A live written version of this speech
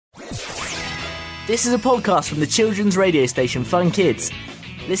This is a podcast from the children's radio station Fun Kids.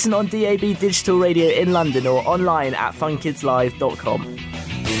 Listen on DAB Digital Radio in London or online at funkidslive.com.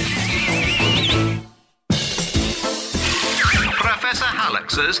 Professor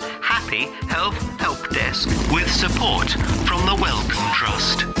Hallux's Happy Health Help Desk with support from the Wellcome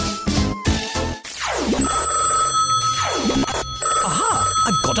Trust. Aha!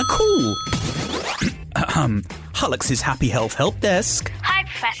 I've got a call. Hallux's Happy Health Help Desk. Hi,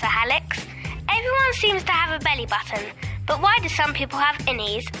 Professor Hallux. Everyone seems to have a belly button, but why do some people have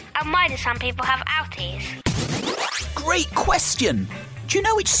innies and why do some people have outies? Great question. Do you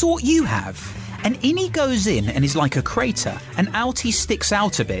know which sort you have? An innie goes in and is like a crater. An outie sticks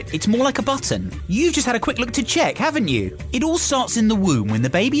out a bit. It's more like a button. You've just had a quick look to check, haven't you? It all starts in the womb when the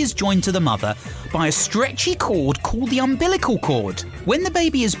baby is joined to the mother by a stretchy cord called the umbilical cord. When the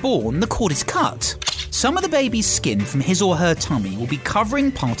baby is born, the cord is cut. Some of the baby's skin from his or her tummy will be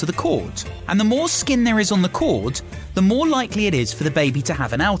covering part of the cord. And the more skin there is on the cord, the more likely it is for the baby to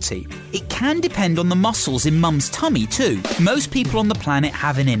have an outie. It can depend on the muscles in mum's tummy too. Most people on the planet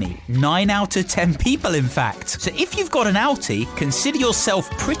have an innie. 9 out of 10 people, in fact. So if you've got an outie, consider yourself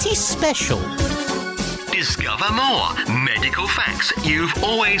pretty special. Discover more medical facts you've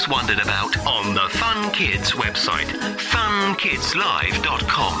always wondered about on the Fun Kids website,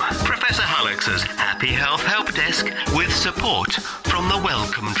 funkidslive.com. Professor Hallux's Happy Health Help Desk with support from the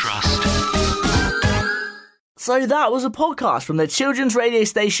Wellcome Trust. So that was a podcast from the children's radio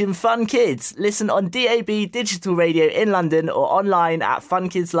station Fun Kids. Listen on DAB Digital Radio in London or online at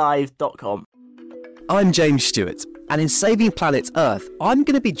funkidslive.com. I'm James Stewart, and in Saving Planet Earth, I'm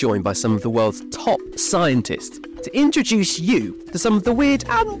going to be joined by some of the world's top scientists to introduce you to some of the weird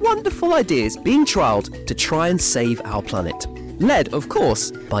and wonderful ideas being trialled to try and save our planet. Led, of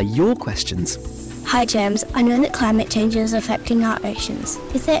course, by your questions. Hi James, I know that climate change is affecting our oceans.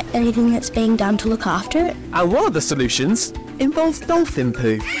 Is there anything that's being done to look after it? And one of the solutions involves dolphin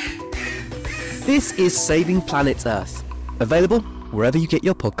poo. This is Saving Planet Earth, available wherever you get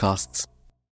your podcasts.